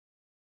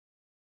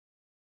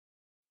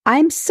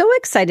I'm so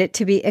excited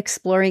to be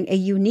exploring a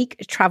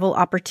unique travel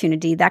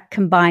opportunity that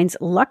combines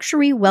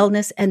luxury,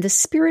 wellness, and the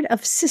spirit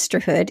of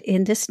sisterhood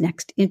in this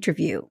next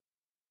interview.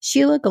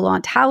 Sheila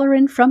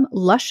Gallant-Halloran from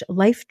Lush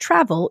Life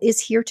Travel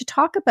is here to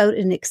talk about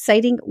an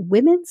exciting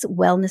women's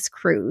wellness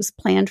cruise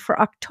planned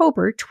for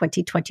October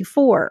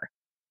 2024.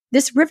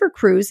 This river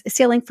cruise,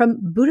 sailing from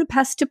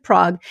Budapest to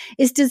Prague,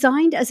 is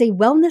designed as a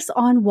wellness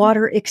on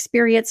water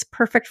experience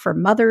perfect for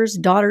mothers,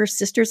 daughters,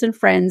 sisters, and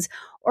friends,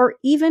 or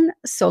even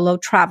solo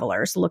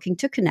travelers looking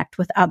to connect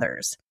with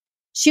others.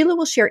 Sheila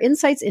will share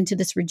insights into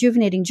this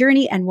rejuvenating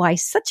journey and why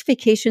such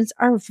vacations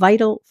are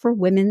vital for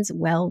women's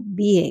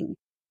well-being.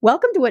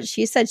 Welcome to What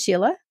She Said,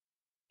 Sheila.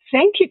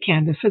 Thank you,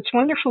 Candace. It's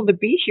wonderful to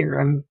be here.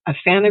 I'm a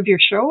fan of your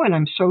show, and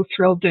I'm so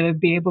thrilled to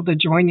be able to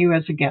join you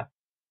as a guest.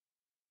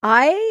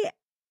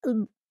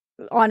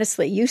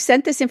 Honestly, you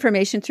sent this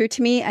information through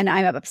to me and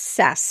I'm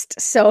obsessed.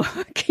 So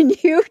can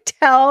you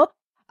tell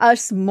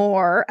us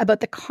more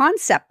about the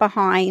concept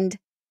behind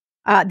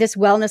this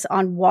wellness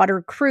on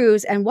water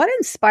cruise and what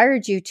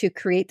inspired you to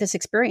create this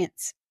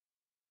experience?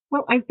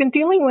 Well, I've been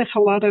dealing with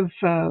a lot of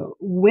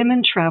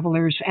women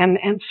travelers and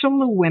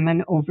solo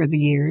women over the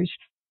years.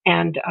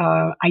 And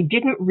I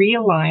didn't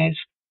realize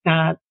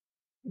that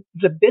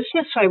the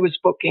business I was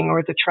booking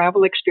or the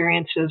travel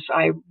experiences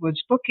I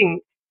was booking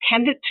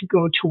tended to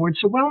go towards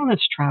a wellness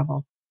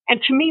travel.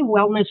 And to me,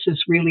 wellness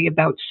is really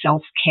about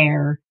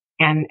self-care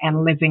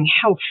and living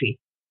healthy.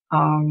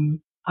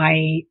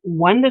 I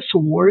won this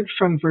award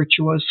from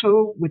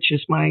Virtuoso, which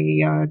is my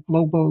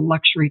global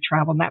luxury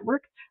travel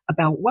network,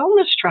 about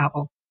wellness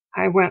travel.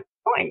 I went,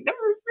 I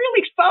never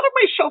really thought of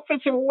myself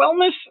as a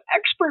wellness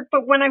expert.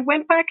 But when I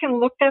went back and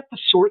looked at the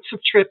sorts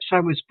of trips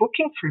I was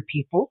booking for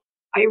people,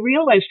 I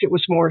realized it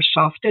was more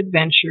soft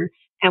adventure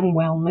and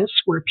wellness,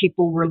 where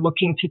people were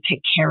looking to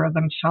take care of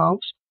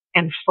themselves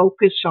and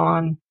focus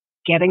on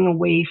getting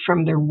away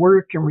from their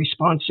work and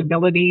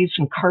responsibilities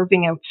and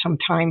carving out some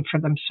time for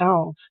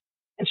themselves.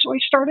 And so I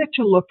started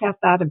to look at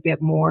that a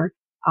bit more.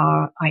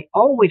 I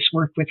always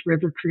work with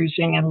river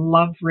cruising and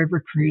love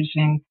river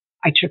cruising.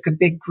 I took a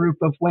big group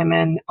of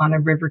women on a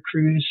river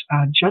cruise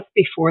just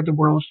before the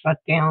world shut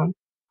down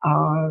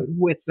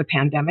with the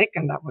pandemic,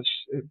 and that was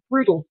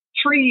brutal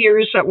 3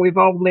 years that we've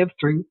all lived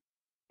through.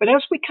 But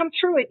as we come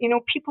through it,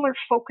 people are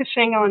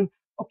focusing on,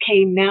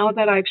 okay, now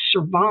that I've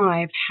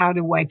survived, how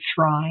do I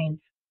thrive?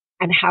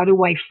 And how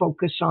do I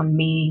focus on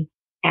me?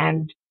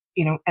 And,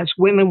 as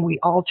women, we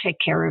all take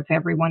care of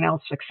everyone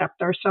else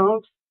except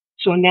ourselves.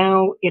 So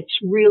now it's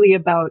really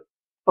about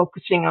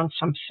focusing on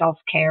some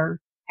self-care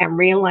and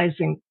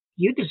realizing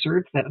you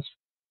deserve this.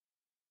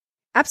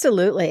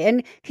 Absolutely.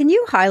 And can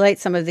you highlight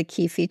some of the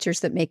key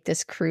features that make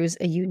this cruise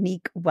a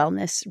unique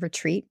wellness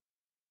retreat?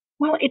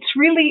 Well, it's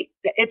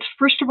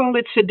first of all,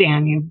 it's the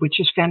Danube, which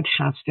is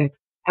fantastic.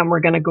 And we're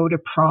going to go to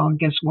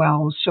Prague as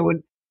well. So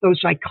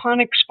those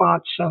iconic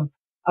spots of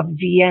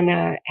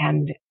Vienna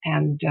and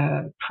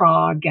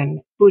Prague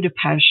and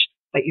Budapest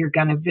that you're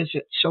going to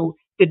visit. So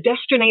the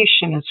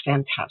destination is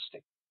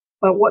fantastic.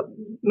 But what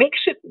makes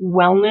it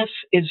wellness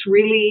is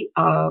really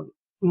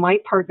my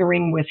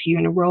partnering with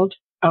Uniworld,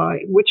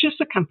 which is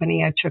the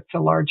company I took the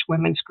large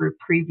women's group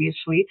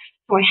previously.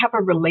 So I have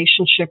a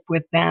relationship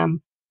with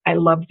them. I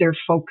love their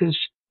focus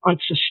on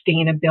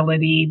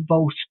sustainability,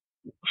 both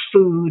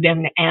food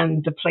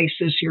and the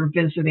places you're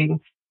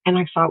visiting. And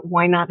I thought,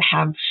 why not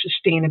have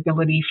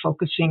sustainability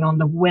focusing on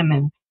the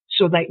women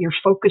so that you're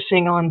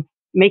focusing on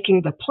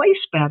making the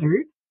place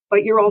better,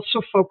 but you're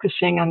also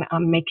focusing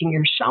on making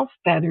yourself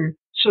better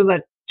so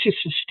that to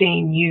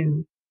sustain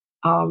you.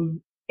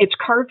 It's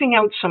carving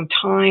out some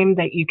time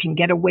that you can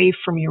get away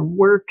from your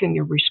work and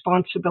your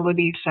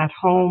responsibilities at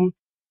home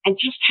and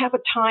just have a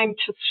time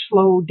to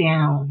slow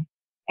down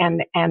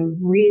and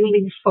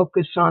really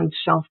focus on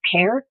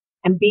self-care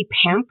and be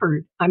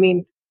pampered. I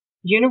mean,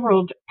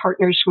 Uniworld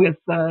partners with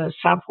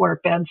Savoir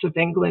Beds of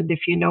England.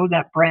 If you know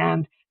that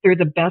brand, they're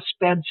the best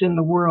beds in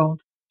the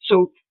world.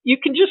 So you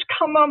can just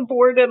come on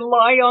board and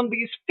lie on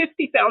these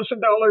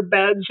 $50,000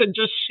 beds and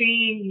just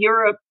see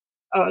Europe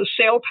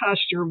sail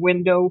past your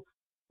window,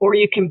 or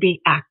you can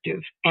be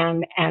active.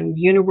 And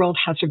Uniworld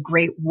has a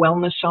great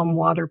wellness on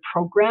water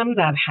program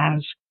that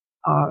has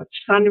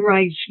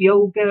sunrise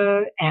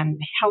yoga and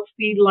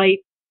healthy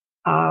light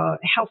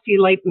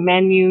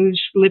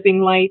menus,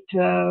 living light,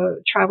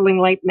 traveling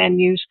light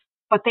menus,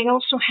 but they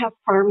also have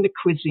farm to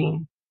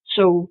cuisine.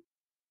 So,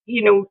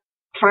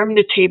 farm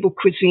to table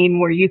cuisine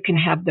where you can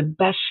have the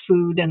best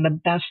food and the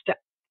best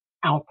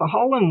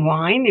alcohol and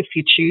wine if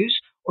you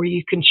choose, or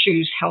you can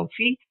choose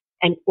healthy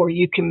or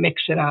you can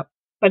mix it up.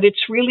 But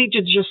it's really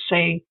to just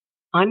say,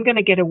 I'm going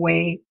to get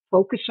away,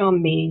 focus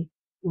on me,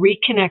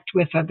 reconnect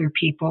with other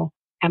people.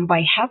 And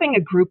by having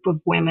a group of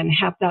women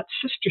have that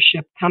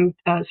sisterhood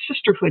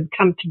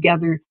come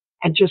together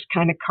and just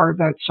kind of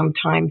carve out some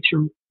time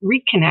to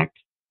reconnect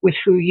with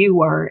who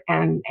you are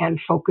and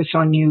focus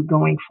on you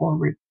going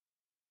forward.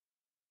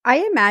 I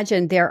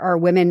imagine there are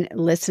women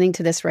listening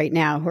to this right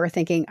now who are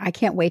thinking, I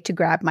can't wait to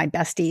grab my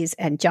besties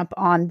and jump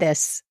on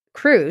this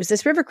cruise,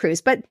 this river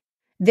cruise. But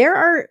There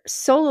are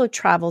solo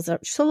travelers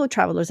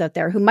out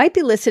there who might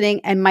be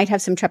listening and might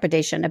have some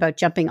trepidation about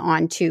jumping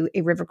onto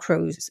a river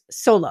cruise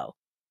solo.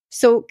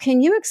 So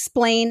can you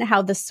explain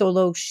how the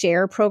solo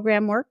share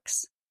program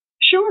works?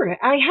 Sure.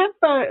 I have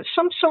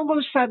some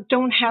solos that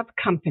don't have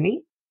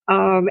company.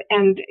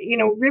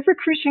 River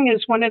cruising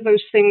is one of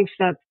those things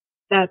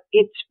that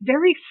it's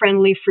very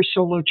friendly for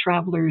solo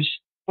travelers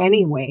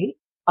anyway.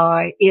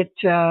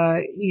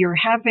 You're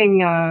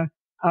having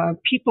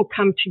people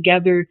come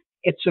together.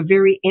 It's a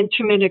very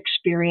intimate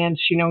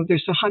experience.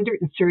 There's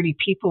 130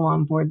 people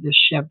on board this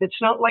ship. It's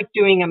not like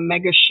doing a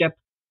mega ship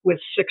with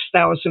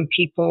 6,000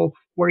 people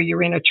where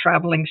you're in a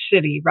traveling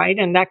city, right?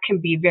 And that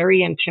can be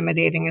very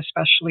intimidating,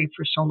 especially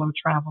for solo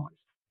travelers.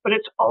 But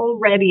it's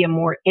already a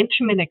more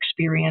intimate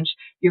experience.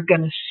 You're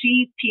going to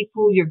see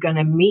people. You're going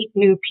to meet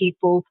new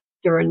people.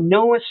 There are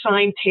no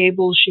assigned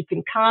tables. You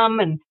can come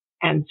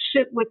and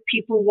sit with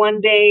people one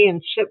day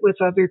and sit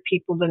with other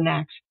people the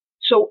next.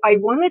 So I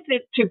wanted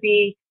it to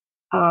be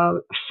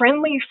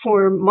friendly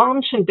for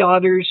moms and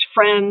daughters,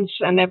 friends,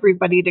 and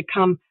everybody to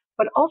come,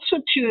 but also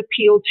to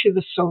appeal to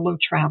the solo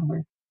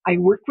traveler. I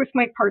work with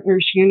my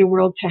partners,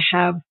 Uniworld, to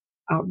have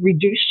a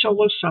reduced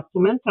solo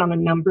supplement on a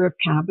number of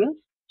cabins.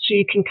 So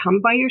you can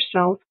come by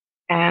yourself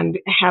and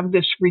have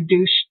this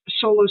reduced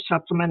solo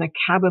supplement, a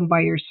cabin by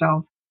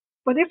yourself.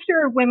 But if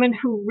there are women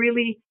who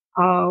really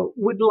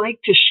would like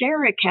to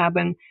share a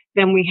cabin,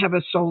 then we have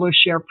a solo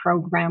share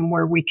program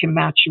where we can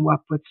match you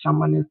up with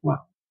someone as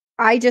well.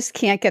 I just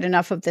can't get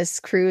enough of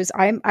this cruise.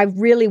 I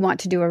really want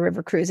to do a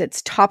river cruise.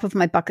 It's top of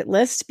my bucket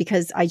list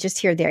because I just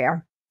hear they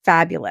are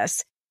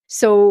fabulous.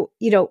 So,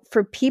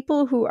 for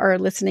people who are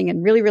listening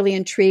and really, really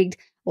intrigued,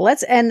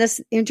 let's end this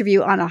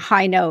interview on a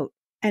high note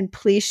and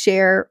please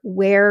share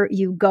where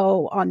you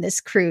go on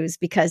this cruise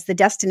because the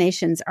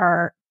destinations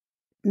are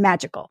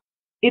magical.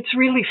 It's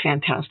really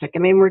fantastic. I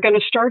mean, we're going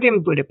to start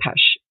in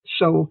Budapest.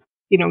 So,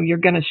 you're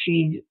going to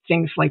see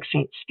things like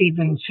St.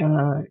 Stephen's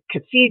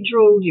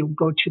Cathedral. You'll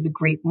go to the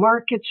great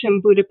markets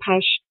in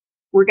Budapest.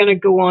 We're going to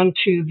go on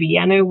to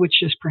Vienna,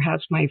 which is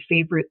perhaps my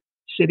favorite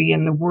city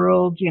in the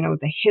world.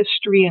 The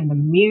history and the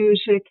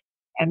music.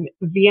 And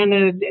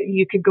Vienna,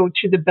 you could go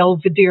to the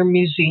Belvedere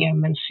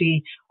Museum and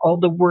see all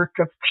the work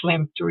of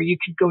Klimt, or you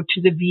could go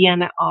to the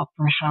Vienna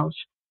Opera House.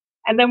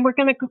 And then we're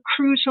going to go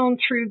cruise on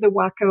through the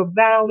Wachau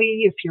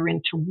Valley if you're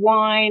into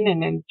wine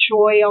and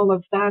enjoy all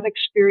of that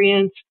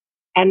experience.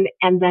 And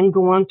then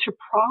go on to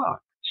Prague.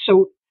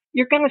 So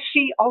you're going to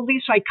see all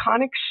these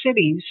iconic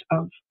cities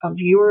of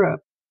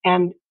Europe,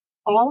 and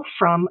all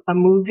from a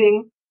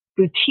moving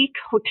boutique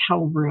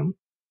hotel room.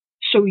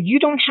 So you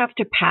don't have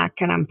to pack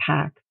and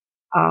unpack.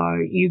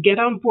 You get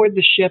on board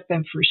the ship,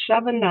 and for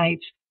 7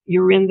 nights,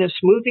 you're in this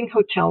moving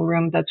hotel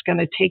room that's going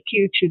to take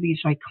you to these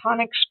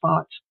iconic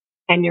spots,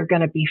 and you're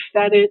going to be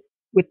fed it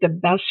with the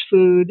best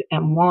food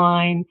and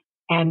wine,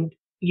 and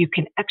you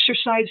can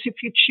exercise if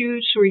you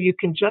choose, or you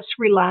can just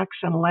relax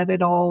and let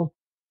it all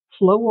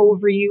flow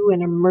over you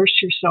and immerse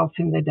yourself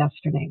in the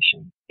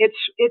destination.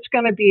 It's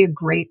going to be a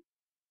great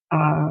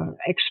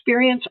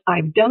experience.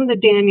 I've done the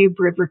Danube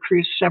River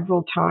Cruise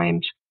several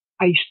times.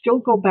 I still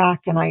go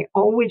back and I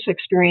always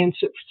experience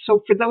it.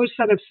 So for those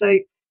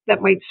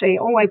that might say,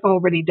 oh, I've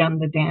already done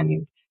the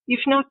Danube.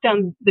 You've not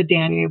done the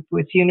Danube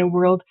with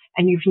Uniworld,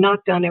 and you've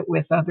not done it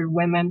with other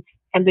women.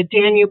 And the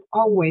Danube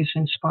always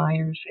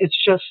inspires. It's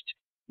just,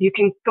 you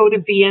can go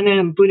to Vienna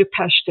and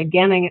Budapest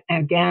again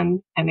and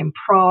again, and in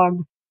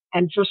Prague,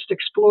 and just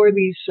explore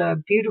these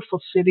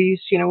beautiful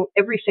cities.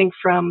 Everything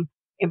from,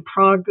 in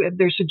Prague,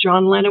 there's a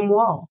John Lennon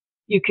wall.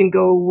 You can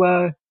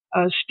go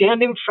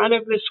stand in front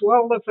of this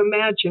wall of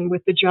Imagine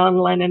with the John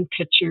Lennon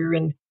picture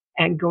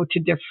and go to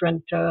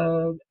different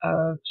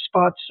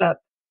spots that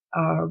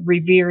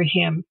revere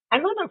him.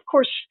 And then, of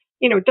course,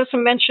 it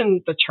doesn't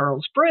mention the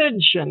Charles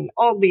Bridge and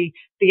all the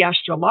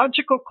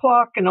astrological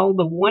clock and all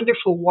the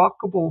wonderful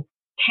walkable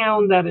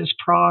town that is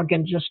Prague,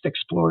 and just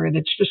explore it.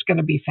 It's just going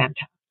to be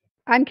fantastic.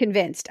 I'm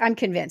convinced.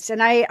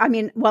 And I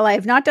mean, while I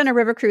have not done a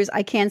river cruise,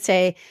 I can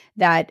say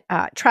that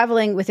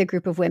traveling with a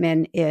group of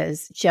women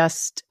is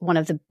just one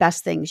of the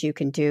best things you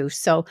can do.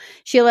 So,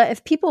 Sheila,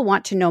 if people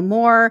want to know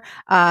more,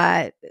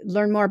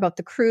 learn more about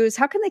the cruise,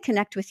 how can they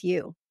connect with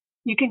you?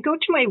 You can go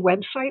to my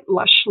website,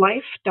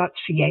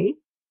 lushlife.ca,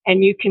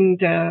 and you can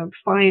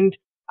find,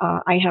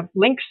 I have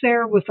links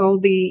there with all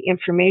the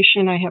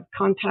information. I have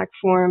contact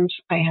forms.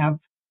 I have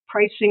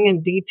pricing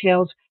and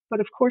details. But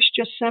of course,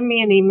 just send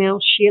me an email,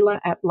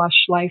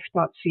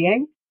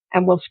 sheila@lushlife.ca,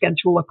 and we'll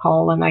schedule a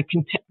call, and I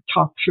can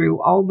talk through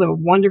all the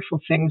wonderful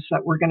things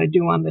that we're going to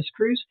do on this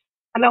cruise.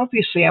 And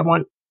obviously, I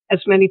want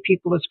as many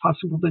people as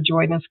possible to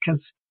join us,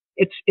 because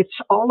it's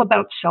all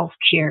about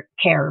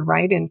self-care,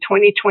 right? And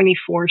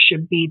 2024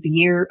 should be the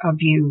year of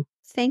you.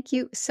 Thank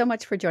you so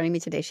much for joining me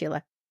today,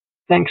 Sheila.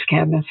 Thanks,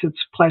 Candace. It's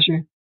a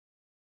pleasure.